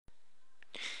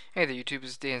Hey there YouTube,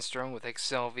 it's Dan Strong with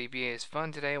Excel VBA is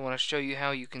Fun. Today I want to show you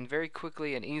how you can very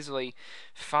quickly and easily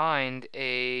find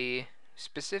a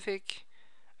specific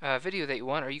video that you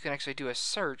want, or you can actually do a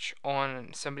search on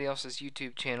somebody else's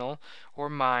YouTube channel or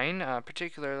mine.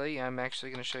 Particularly, I'm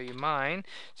actually going to show you mine.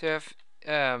 So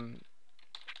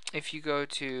if you go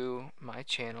to my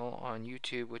channel on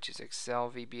YouTube, which is Excel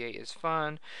VBA is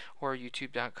Fun, or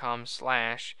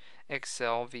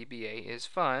youtube.com/Excel VBA is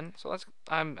Fun. So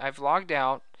I've logged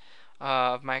out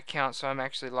of my account, so I'm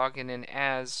actually logging in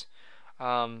as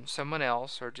someone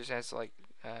else, or just as like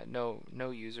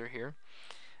no user here.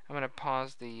 I'm gonna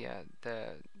pause the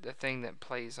thing that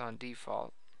plays on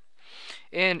default.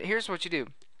 And here's what you do.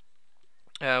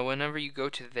 Whenever you go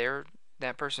to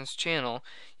that person's channel,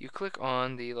 you click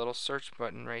on the little search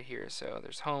button right here. So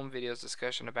there's home, videos,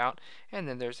 discussion about, and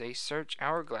then there's a search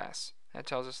hourglass. That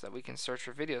tells us that we can search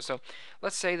for videos. So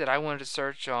let's say that I wanted to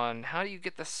search on how do you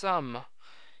get the sum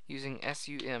using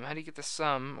SUM. How do you get the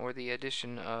sum or the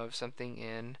addition of something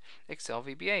in Excel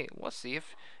VBA? Let's see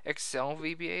if Excel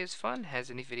VBA is Fun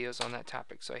has any videos on that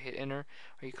topic. So I hit enter,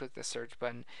 or you click the search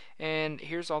button, and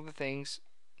here's all the things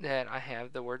that I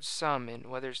have the word sum in,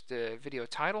 whether it's the video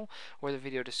title or the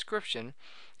video description.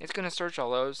 It's going to search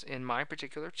all those in my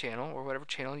particular channel, or whatever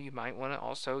channel you might want to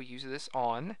also use this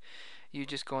on. You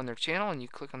just go on their channel and you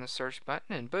click on the search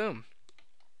button, and boom.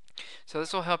 So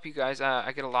this will help you guys.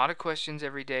 I get a lot of questions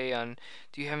every day on,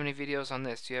 do you have any videos on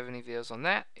this? Do you have any videos on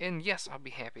that? And yes, I'll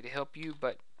be happy to help you,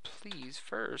 but please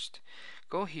first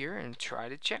go here and try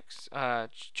to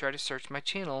search my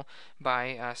channel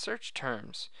by search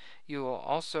terms. You will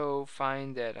also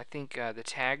find that I think the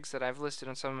tags that I've listed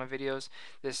on some of my videos,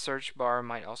 this search bar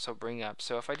might also bring up.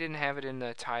 So if I didn't have it in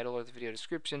the title or the video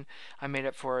description, I made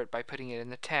up for it by putting it in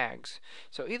the tags.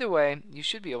 So either way, you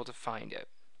should be able to find it.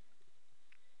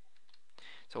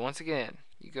 So once again,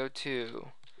 you go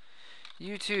to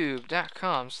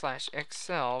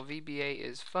youtube.com/Excel VBA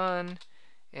is Fun,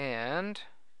 and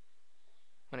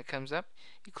when it comes up,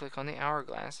 you click on the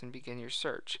hourglass and begin your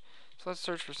search. So let's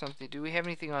search for something. Do we have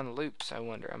anything on loops, I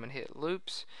wonder? I'm going to hit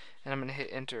loops, and I'm going to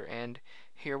hit enter, and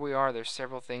here we are. There's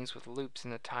several things with loops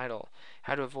in the title.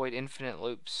 How to avoid infinite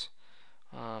loops.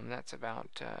 That's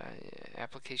about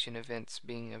application events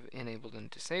being enabled and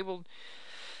disabled.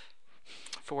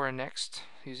 For our next,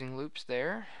 using loops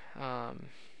there,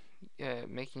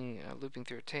 making looping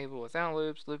through a table without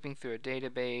loops, looping through a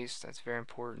database, that's very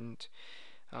important.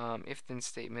 If-then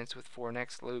statements with for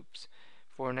next loops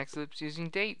using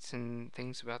dates and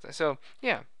things about that. So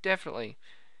yeah, definitely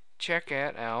check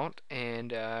that out,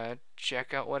 and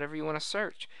check out whatever you want to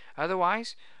search.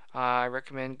 Otherwise, I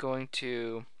recommend going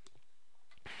to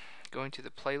the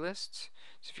playlists.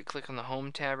 So if you click on the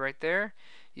home tab right there,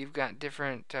 you've got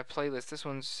different playlists. This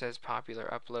one says popular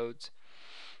uploads,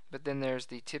 but then there's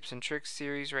the tips and tricks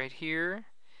series right here.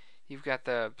 You've got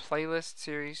the playlist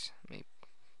series. Let me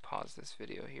pause this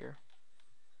video here.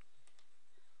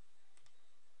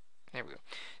 There we go.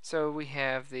 So we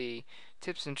have the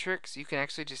tips and tricks. You can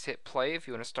actually just hit play if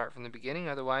you want to start from the beginning.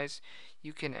 Otherwise,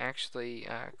 you can actually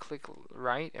click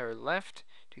right or left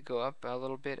to go up a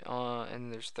little bit,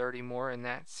 and there's 30 more in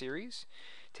that series.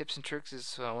 Tips and tricks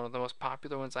is one of the most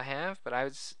popular ones I have, but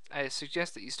I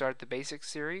suggest that you start the basic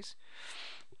series.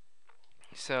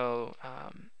 So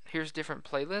here's different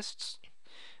playlists.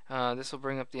 This will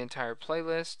bring up the entire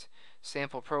playlist.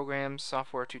 Sample programs,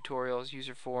 software tutorials,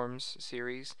 user forms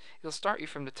series. It'll start you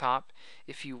from the top.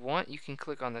 If you want, you can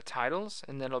click on the titles,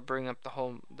 and then it'll bring up the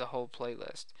whole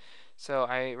playlist. So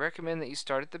I recommend that you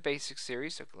start at the basic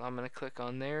series. So I'm going to click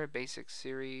on there, basic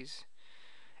series,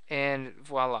 and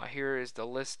voila, here is the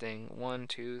listing, 1,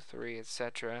 2, 3,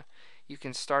 etc. You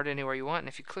can start anywhere you want, and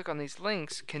if you click on these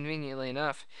links, conveniently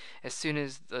enough, as soon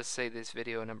as, let's say this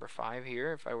video number 5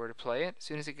 here, if I were to play it, as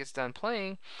soon as it gets done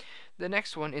playing, the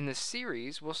next one in the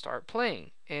series will start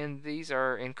playing. And these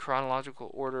are in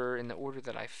chronological order, in the order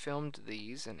that I filmed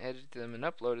these and edited them and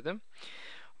uploaded them.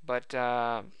 But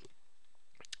the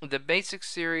basic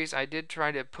series, I did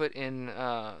try to put in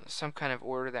some kind of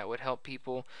order that would help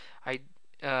people.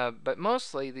 But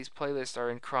mostly these playlists are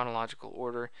in chronological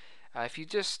order. If you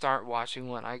just start watching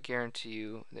one, I guarantee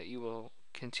you that you will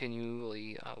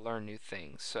continually learn new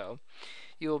things. So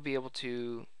you will be able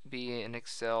to be an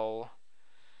Excel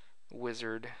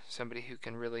wizard, somebody who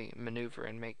can really maneuver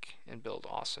and make and build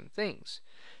awesome things.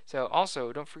 So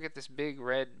also, don't forget this big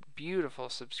red beautiful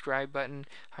subscribe button.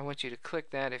 I want you to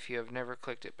click that if you have never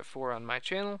clicked it before on my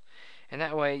channel, and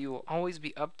that way you will always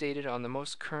be updated on the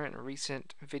most current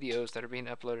recent videos that are being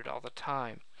uploaded all the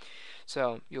time.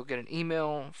 So you'll get an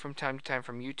email from time to time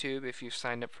from YouTube if you've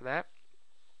signed up for that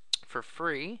for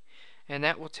free, and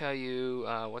that will tell you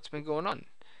what's been going on.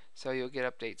 So you'll get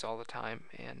updates all the time.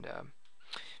 And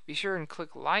be sure and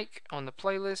click like on the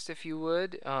playlist if you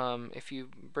would. If you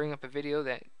bring up a video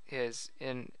that is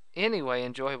in any way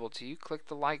enjoyable to you, click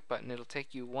the like button. It'll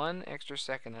take you 1 extra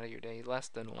second out of your day, less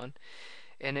than one,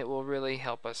 and it will really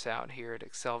help us out here at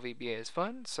Excel VBA is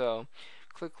Fun. So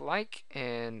click like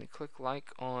and click like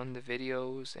on the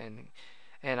videos,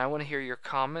 and I want to hear your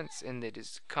comments in the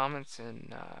comments,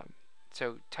 and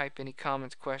so type any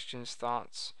comments, questions,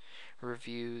 thoughts,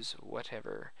 reviews,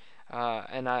 whatever.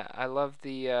 And I love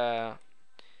the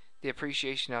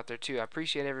appreciation out there too. I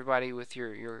appreciate everybody with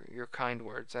your kind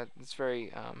words. It's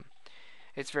very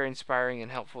inspiring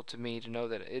and helpful to me to know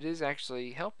that it is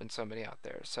actually helping somebody out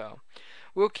there. So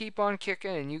we'll keep on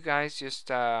kicking, and you guys just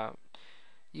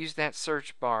use that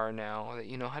search bar now that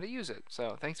you know how to use it.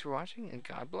 So thanks for watching, and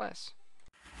God bless.